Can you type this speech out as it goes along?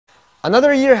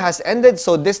Another year has ended,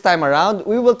 so this time around,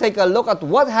 we will take a look at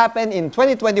what happened in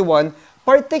 2021,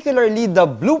 particularly the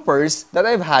bloopers that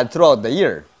I've had throughout the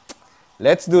year.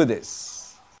 Let's do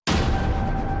this.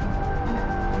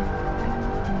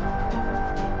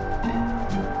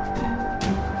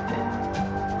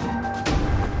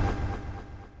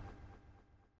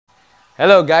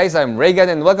 Hello guys, I'm Reagan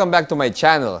and welcome back to my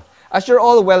channel. As you're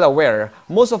all well aware,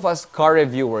 most of us car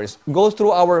reviewers go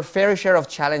through our fair share of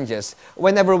challenges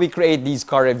whenever we create these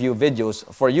car review videos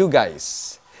for you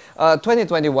guys.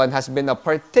 2021 has been a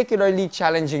particularly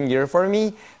challenging year for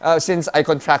me since I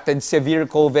contracted severe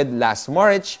COVID last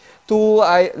March, to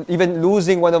even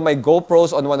losing one of my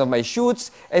GoPros on one of my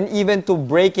shoots, and even to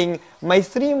breaking my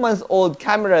 3-month-old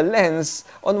camera lens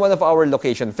on one of our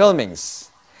location filmings.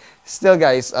 Still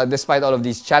guys, despite all of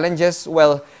these challenges,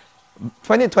 well,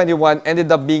 2021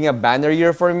 ended up being a banner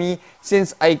year for me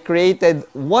since I created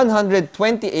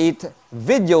 128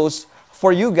 videos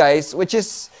for you guys, which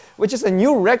is a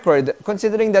new record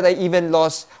considering that I even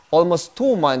lost almost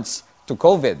 2 months to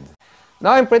COVID.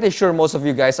 Now I'm pretty sure most of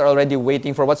you guys are already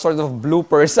waiting for what sort of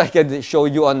bloopers I can show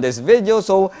you on this video,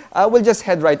 so I will just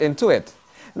head right into it.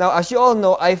 Now, as you all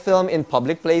know, I film in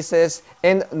public places,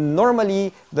 and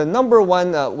normally the number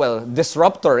one,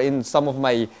 disruptor in some of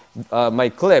my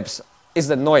clips is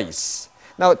the noise.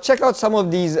 Now, check out some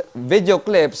of these video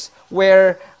clips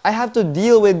where I have to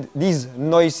deal with these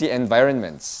noisy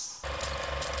environments.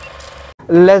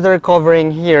 Leather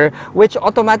covering here, which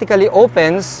automatically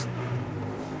opens.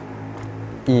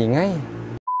 Ingay.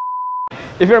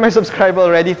 If you're my subscriber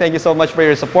already, thank you so much for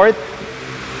your support.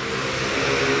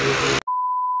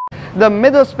 The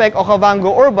middle spec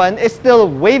Okavango Urban is still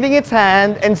waving its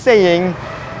hand and saying,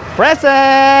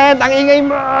 "Present! Ang ingay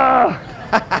mo!"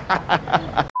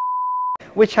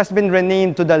 Which has been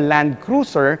renamed to the Land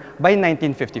Cruiser by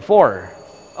 1954.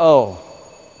 Oh.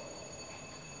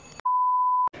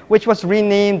 Which was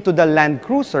renamed to the Land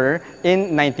Cruiser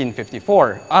in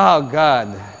 1954. Oh,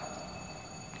 God.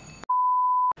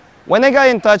 When I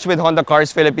got in touch with Honda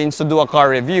Cars Philippines to do a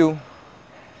car review,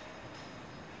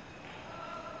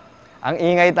 ang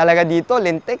ingay talaga dito,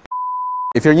 lintik.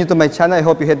 If you're new to my channel, I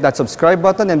hope you hit that subscribe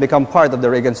button and become part of the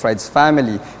REYGAN'S Rides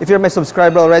family. If you're my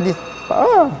subscriber already,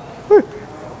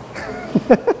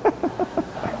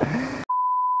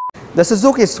 the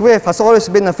Suzuki Swift has always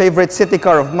been a favorite city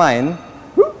car of mine.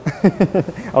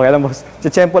 Okay lang boss,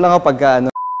 chichempo lang ako pagka ano.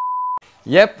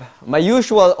 Yep, my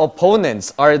usual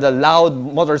opponents are the loud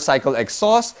motorcycle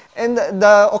exhaust and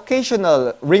the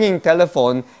occasional ringing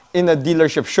telephone in a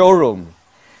dealership showroom.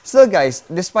 Still guys,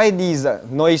 despite these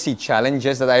noisy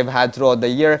challenges that I've had throughout the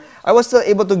year, I was still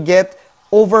able to get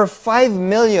over 5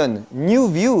 million new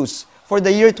views for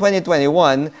the year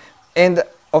 2021. And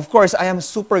of course, I am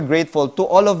super grateful to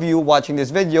all of you watching this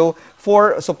video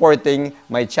for supporting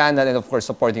my channel and of course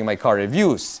supporting my car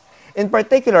reviews. In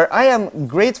particular, I am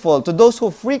grateful to those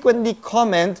who frequently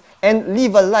comment and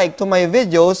leave a like to my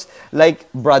videos like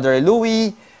Brother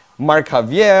Louie, Mark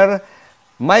Javier,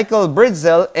 Michael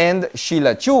Bridzel, and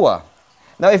Sheila Chua.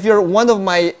 Now, if you're one of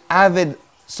my avid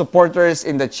supporters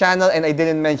in the channel and I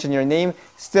didn't mention your name,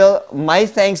 still, my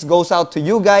thanks goes out to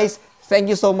you guys. Thank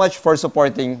you so much for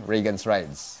supporting REYGAN'S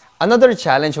Rides. Another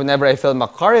challenge whenever I film a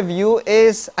car review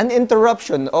is an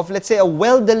interruption of, let's say, a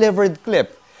well-delivered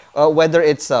clip, whether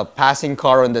it's a passing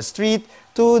car on the street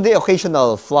to the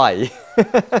occasional fly.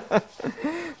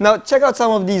 Now, check out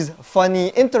some of these funny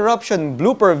interruption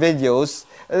blooper videos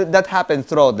that happened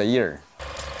throughout the year.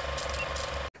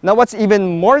 Now, what's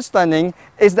even more stunning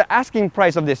is the asking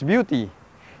price of this beauty.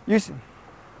 You see,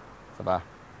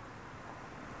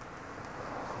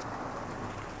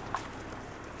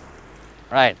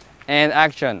 right, and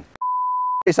action.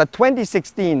 It's a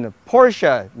 2016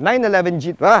 Porsche 911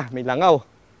 GT. May langaw.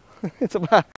 It's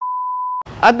a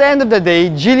At the end of the day,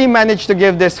 Geely managed to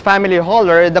give this family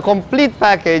hauler the complete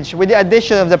package with the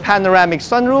addition of the panoramic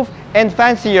sunroof and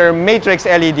fancier matrix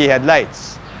LED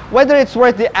headlights. Whether it's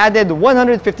worth the added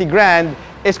 150 grand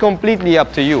is completely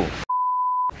up to you.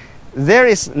 There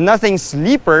is nothing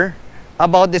sleeper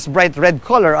about this bright red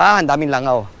color. Ang daming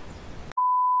langaw.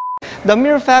 The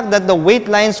mere fact that the wait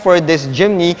lines for this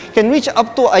Jimny can reach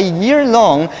up to a year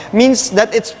long means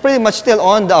that it's pretty much still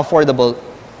on the affordable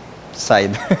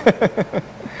side.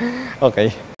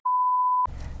 Okay.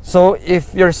 So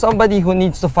if you're somebody who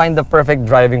needs to find the perfect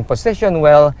driving position,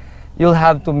 well, you'll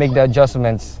have to make the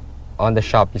adjustments on the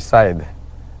Shopee side.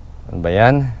 Ano ba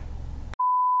yan?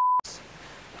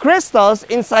 Crystals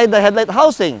inside the headlight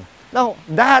housing. Now,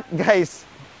 that, guys,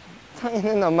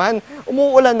 tangina naman,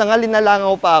 umuulan na nga,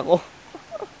 linalangaw pa ako.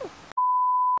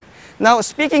 Now,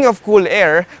 speaking of cool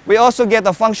air, we also get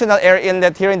a functional air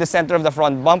inlet here in the center of the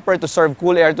front bumper to serve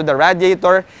cool air to the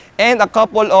radiator, and a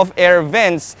couple of air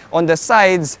vents on the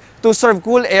sides to serve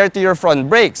cool air to your front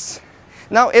brakes.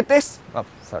 Now,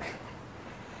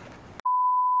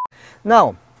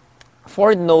 Now,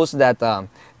 Ford knows that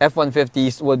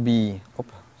F-150s would be...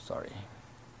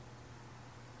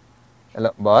 Hello,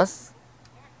 boss?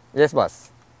 Yes, boss.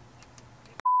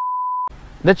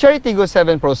 The Cherry Tiggo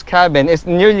 7 Pro's cabin is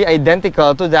nearly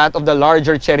identical to that of the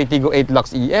larger Cherry Tiggo 8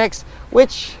 Lux EX,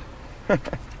 which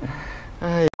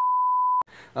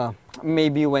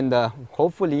maybe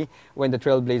hopefully when the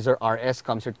Trailblazer RS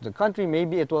comes here to the country,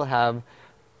 maybe it will have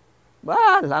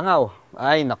langaw.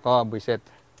 Ay nako, buisit.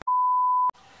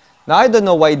 Now, I don't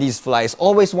know why these flies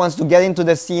always wants to get into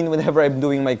the scene whenever I'm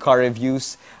doing my car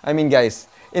reviews. I mean, guys,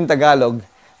 in Tagalog,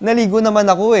 naligo naman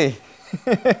ako eh.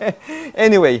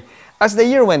 Anyway, as the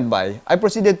year went by, I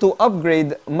proceeded to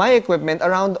upgrade my equipment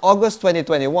around August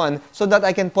 2021 so that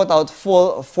I can put out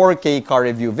full 4K car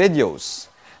review videos.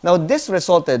 Now, this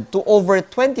resulted to over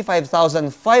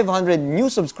 25,500 new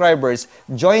subscribers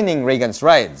joining Reagan's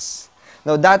Rides.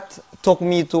 Now, that took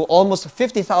me to almost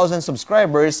 50,000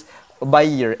 subscribers by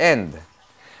year end.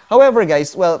 However,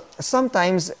 guys, well,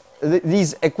 sometimes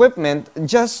these equipment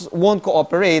just won't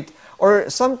cooperate, or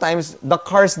sometimes the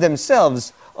cars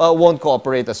themselves won't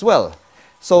cooperate as well.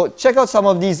 So check out some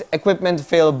of these equipment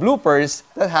fail bloopers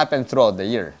that happened throughout the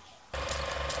year.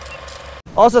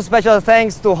 Also, special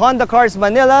thanks to Honda Cars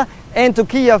Manila and to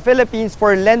Kia Philippines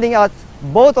for lending out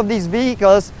both of these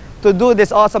vehicles to do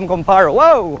this awesome comparo.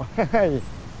 Whoa!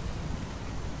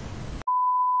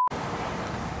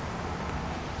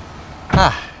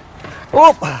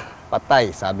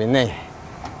 Patay, sabi na eh.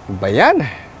 Ba yan?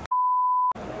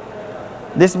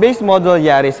 This base model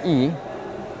Yaris E,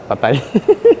 patay.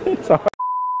 Sorry.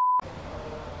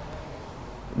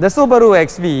 The Subaru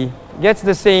XV gets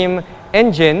the same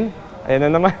engine.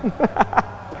 Ayan na naman.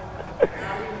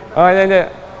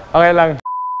 Okay lang.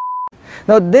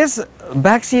 Now, this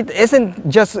backseat isn't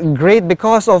just great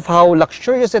because of how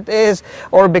luxurious it is,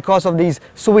 or because of these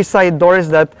suicide doors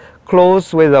that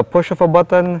close with a push of a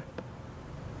button,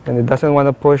 and it doesn't want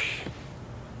to push.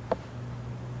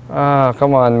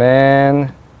 Come on,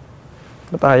 man.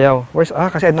 Ba't ayaw?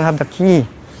 Kasi I don't have the key.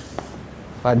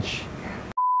 Fudge.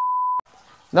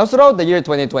 Now, throughout the year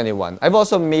 2021, I've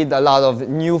also made a lot of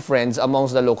new friends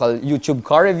amongst the local YouTube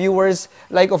car reviewers,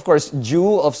 like, of course,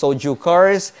 Ju of Soju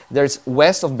Cars, there's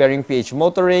Wes of Bearing PH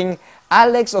Motoring,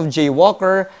 Alex of J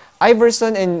Walker,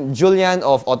 Iverson and Julian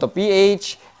of Auto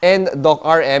PH, and Doc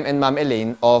RM and Ma'am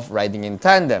Elaine of Riding in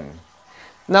Tandem.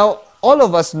 Now, all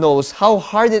of us knows how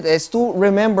hard it is to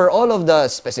remember all of the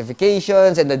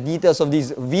specifications and the details of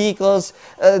these vehicles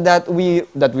that we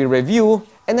review,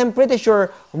 and I'm pretty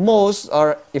sure most,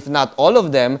 or if not all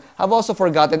of them, have also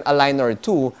forgotten a line or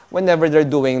two whenever they're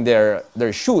doing their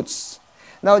shoots.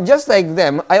 Now, just like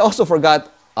them, I also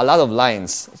forgot a lot of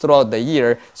lines throughout the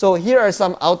year, so here are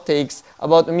some outtakes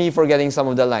about me forgetting some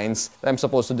of the lines that I'm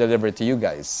supposed to deliver to you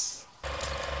guys.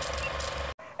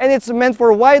 And it's meant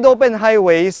for wide open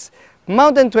highways,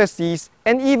 mountain twisties,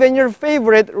 and even your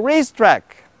favorite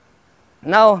racetrack.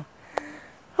 Now,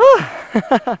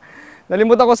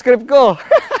 nalimutan ko script ko.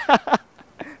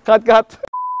 Cut.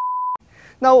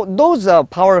 Now, those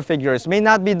power figures may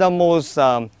not be the most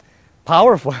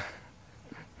powerful.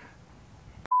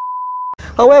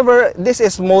 However, this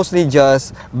is mostly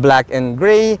just black and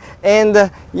gray,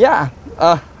 and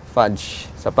fudge.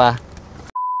 Sapa.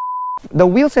 The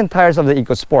wheels and tires of the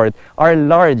EcoSport are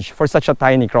large for such a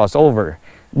tiny crossover.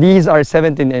 These are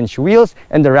 17-inch wheels,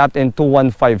 and they're wrapped in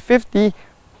 215/50,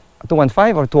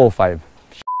 215 or 205.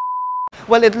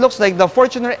 Well, it looks like the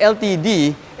Fortuner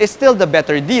LTD is still the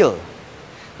better deal.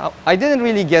 I didn't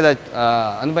really get it.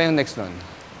 Ano ba yung next one?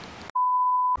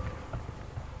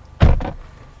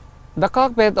 The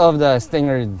cockpit of the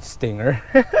Stinger.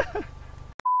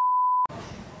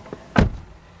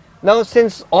 Now,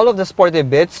 since all of the sporty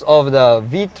bits of the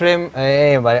V-trim,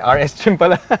 RS trim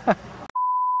pala,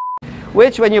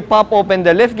 which when you pop open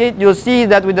the liftgate, you'll see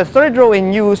that with the third row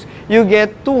in use, you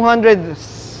get 200,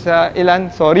 ilan?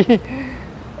 Sorry.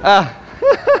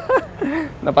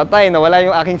 Napatay, nawala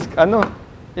yung aking,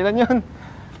 ilan yun?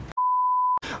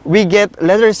 We get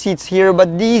leather seats here,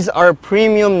 but these are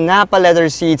premium Napa leather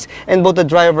seats, and both the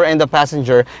driver and the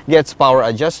passenger gets power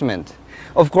adjustment.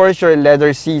 Of course, your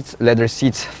leather seats,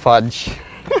 fudge.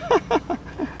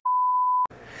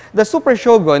 The Super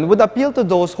Shogun would appeal to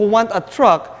those who want a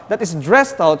truck that is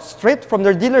dressed out straight from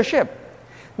their dealership.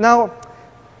 Now,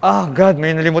 oh God,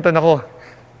 may nalimutan ako.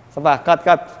 Saba,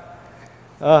 cut.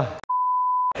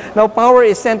 Now, power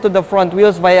is sent to the front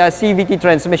wheels via CVT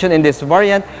transmission in this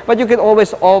variant, but you can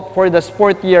always opt for the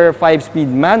sportier 5-speed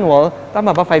manual.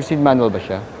 Tama ba? 5-speed manual ba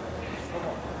siya?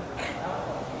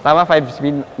 Tama?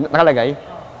 5-speed? Nakalagay?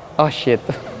 Oh, shit.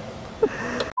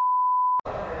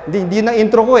 Hindi na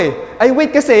intro ko eh. Ay,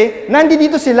 wait kasi,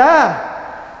 nandito sila!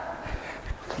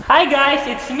 Hi guys,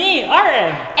 it's me,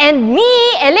 RM! And me,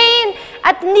 Elaine!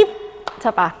 At hindi...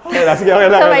 Isa pa. Okay, sige, okay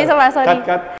lang. Isa pa, sorry.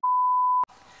 Cut.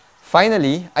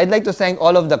 Finally, I'd like to thank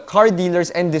all of the car dealers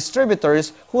and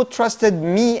distributors who trusted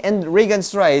me and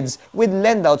REYGAN'S rides with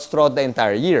lendouts throughout the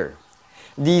entire year.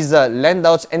 These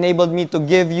lendouts enabled me to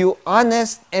give you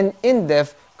honest and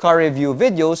in-depth car review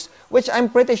videos, which I'm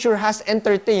pretty sure has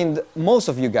entertained most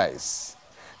of you guys.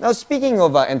 Now, speaking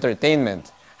of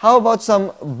entertainment, how about some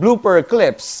blooper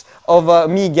clips of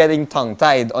me getting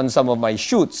tongue-tied on some of my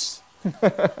shoots?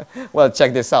 Well,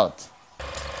 check this out.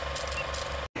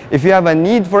 If you have a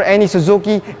need for any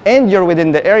Suzuki and you're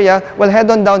within the area, well,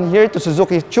 head on down here to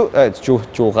Suzuki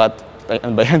Chukat.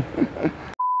 Ano ba yan?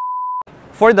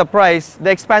 For the price, the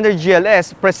Expander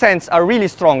GLS presents a really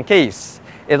strong case.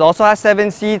 It also has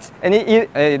 7 seats and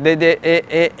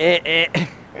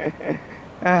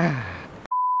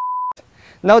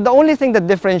Now, the only thing that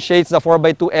differentiates the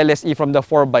 4x2 LSE from the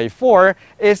 4x4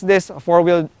 is this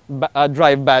 4-wheel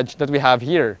drive badge that we have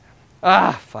here.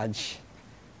 Ah, fudge.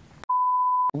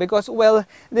 Because, well,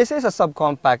 this is a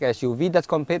subcompact SUV that's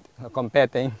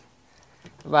competing.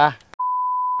 Diba?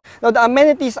 Now, the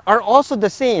amenities are also the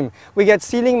same. We get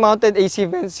ceiling-mounted AC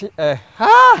vents.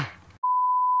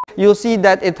 You'll see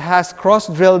that it has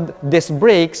cross-drilled disc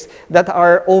brakes that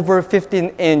are over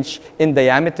 15-inch in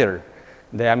diameter.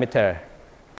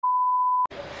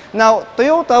 Now,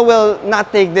 Toyota will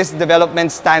not take this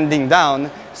development standing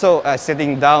down, so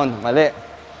sitting down, mali.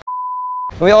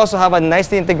 We also have a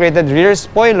nicely integrated rear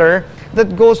spoiler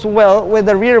that goes well with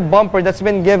the rear bumper that's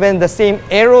been given the same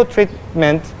aero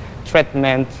treatment.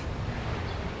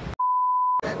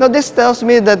 Now, this tells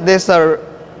me that this but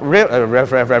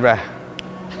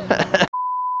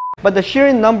the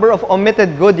sheer number of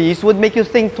omitted goodies would make you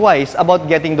think twice about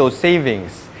getting those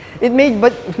savings.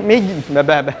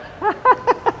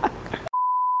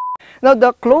 Now,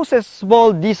 the closest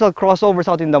small diesel crossovers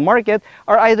out in the market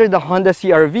are either the Honda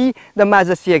CR-V, the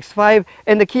Mazda CX-5,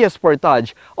 and the Kia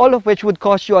Sportage, all of which would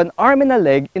cost you an arm and a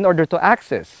leg in order to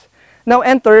access. Now,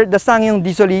 enter the Sangyong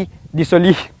Diesoli.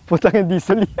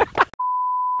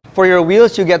 For your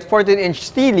wheels, you get 14-inch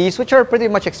steelies, which are pretty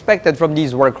much expected from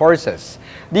these workhorses.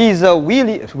 These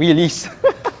wheelies.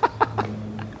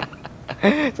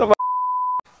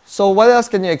 So what else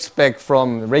can you expect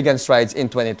from REYGAN'S rides in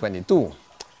 2022?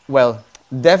 Well,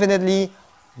 definitely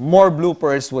more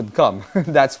bloopers would come,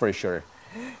 that's for sure.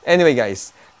 Anyway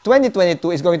guys,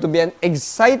 2022 is going to be an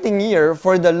exciting year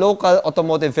for the local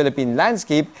automotive Philippine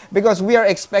landscape because we are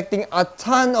expecting a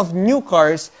ton of new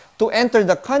cars to enter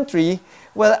the country,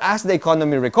 well, as the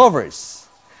economy recovers.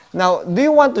 Now, do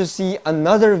you want to see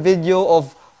another video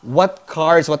of what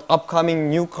upcoming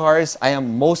new cars I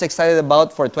am most excited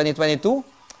about for 2022?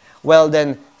 Well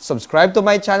then, subscribe to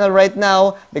my channel right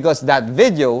now because that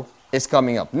video is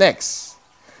coming up next.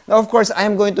 Now, of course, I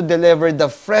am going to deliver the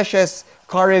freshest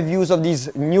car reviews of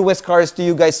these newest cars to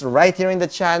you guys right here in the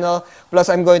channel. Plus,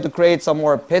 I'm going to create some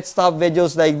more pit stop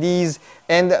videos like these,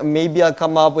 and maybe I'll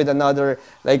come up with another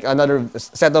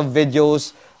set of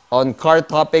videos on car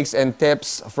topics and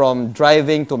tips from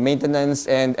driving to maintenance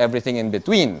and everything in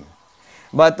between.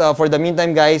 But for the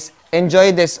meantime, guys,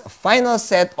 enjoy this final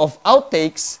set of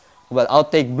outtakes, well,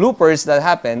 outtake bloopers that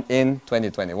happened in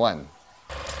 2021.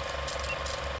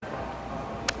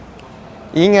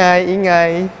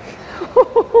 Ingay.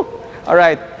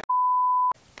 Alright.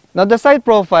 Now, the side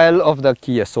profile of the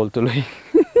Kia Soul tuloy.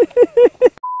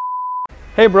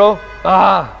 Hey bro.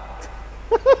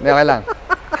 Okay lang.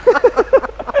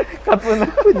 Cut mo na.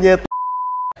 Punyet.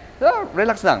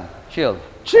 Relax lang. Chill.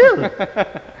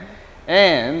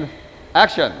 And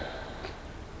action.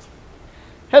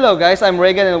 Hello guys, I'm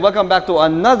Reygan and welcome back to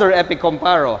another Epic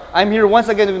Comparo. I'm here once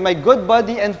again with my good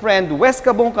buddy and friend Wes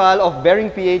Cabongcal of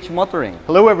Bearing PH Motoring.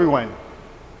 Hello everyone.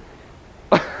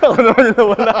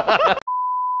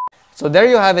 So there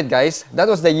you have it guys. That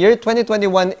was the year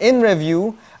 2021 in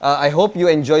review. I hope you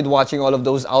enjoyed watching all of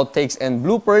those outtakes and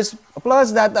bloopers,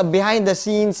 plus that behind the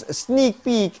scenes sneak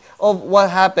peek of what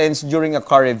happens during a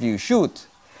car review shoot.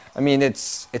 I mean,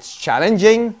 it's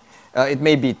challenging, it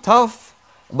may be tough,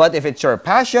 but if it's your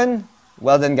passion,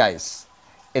 well then guys,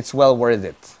 it's well worth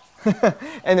it.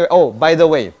 Anyway, oh, by the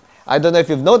way, I don't know if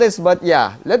you've noticed, but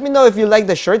yeah, let me know if you like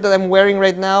the shirt that I'm wearing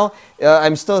right now.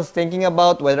 I'm still thinking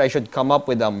about whether I should come up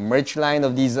with a merch line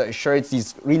of these shirts,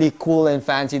 these really cool and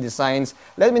fancy designs.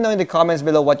 Let me know in the comments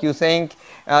below what you think.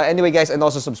 Anyway, guys, and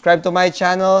also subscribe to my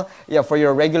channel, yeah, for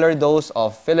your regular dose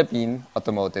of Philippine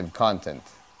automotive content.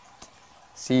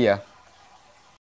 See ya.